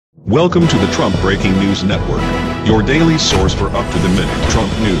Welcome to the Trump Breaking News Network, your daily source for up-to-the-minute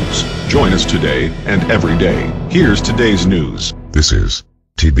Trump news. Join us today and every day. Here's today's news. This is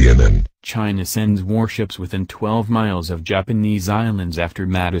TBNN. China sends warships within 12 miles of Japanese islands after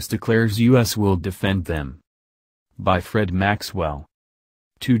Mattis declares U.S. will defend them. By Fred Maxwell.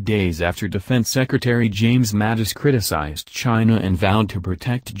 2 days after Defense Secretary James Mattis criticized China and vowed to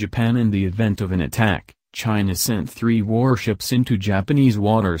protect Japan in the event of an attack, China sent 3 warships into Japanese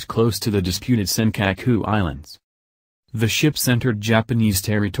waters close to the disputed Senkaku Islands. The ships entered Japanese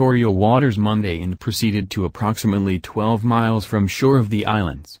territorial waters Monday and proceeded to approximately 12 miles from shore of the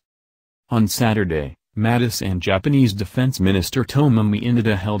islands. On Saturday, Mattis and Japanese Defense Minister Tomomi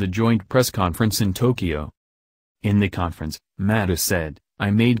Inada held a joint press conference in Tokyo. In the conference, Mattis said,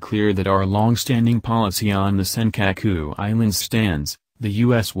 "I made clear that our long-standing policy on the Senkaku Islands stands. The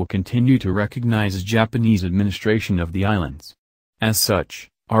U.S. will continue to recognize Japanese administration of the islands. As such,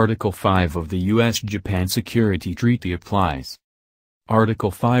 Article 5 of the U.S. Japan Security Treaty applies.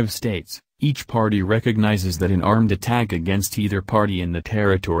 Article 5 states, each party recognizes that an armed attack against either party in the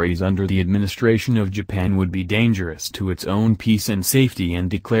territories under the administration of Japan would be dangerous to its own peace and safety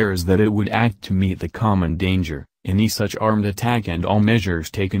and declares that it would act to meet the common danger. Any such armed attack and all measures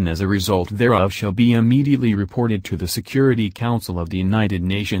taken as a result thereof shall be immediately reported to the Security Council of the United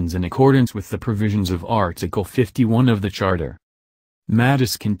Nations in accordance with the provisions of Article 51 of the Charter."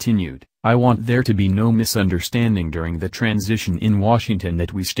 Mattis continued, "I want there to be no misunderstanding during the transition in Washington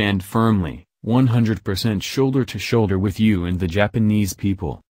that we stand firmly, 100% shoulder to shoulder with you and the Japanese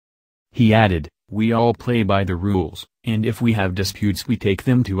people." He added, "We all play by the rules, and if we have disputes we take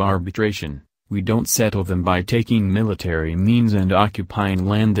them to arbitration. We don't settle them by taking military means and occupying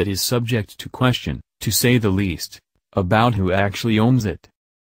land that is subject to question, to say the least, about who actually owns it."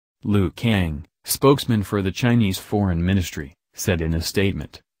 Lu Kang, spokesman for the Chinese Foreign Ministry, said in a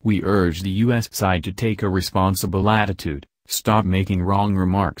statement, "We urge the U.S. side to take a responsible attitude, stop making wrong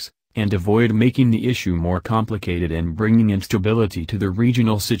remarks, and avoid making the issue more complicated and bringing instability to the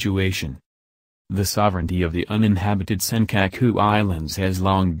regional situation." The sovereignty of the uninhabited Senkaku Islands has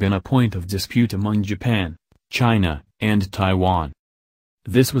long been a point of dispute among Japan, China, and Taiwan.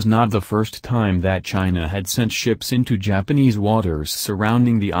 This was not the first time that China had sent ships into Japanese waters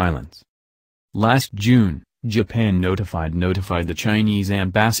surrounding the islands. Last June, Japan notified the Chinese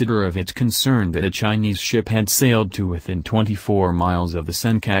ambassador of its concern that a Chinese ship had sailed to within 24 miles of the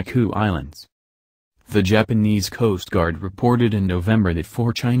Senkaku Islands. The Japanese Coast Guard reported in November that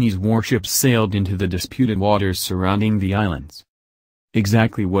 4 Chinese warships sailed into the disputed waters surrounding the islands.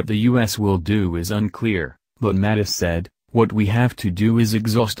 Exactly what the U.S. will do is unclear, but Mattis said, "What we have to do is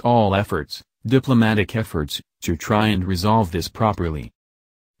exhaust all efforts, diplomatic efforts, to try and resolve this properly."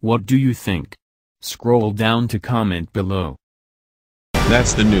 What do you think? Scroll down to comment below.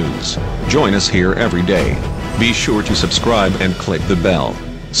 That's the news. Join us here every day. Be sure to subscribe and click the bell.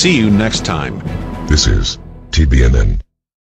 See you next time. This is TBNN.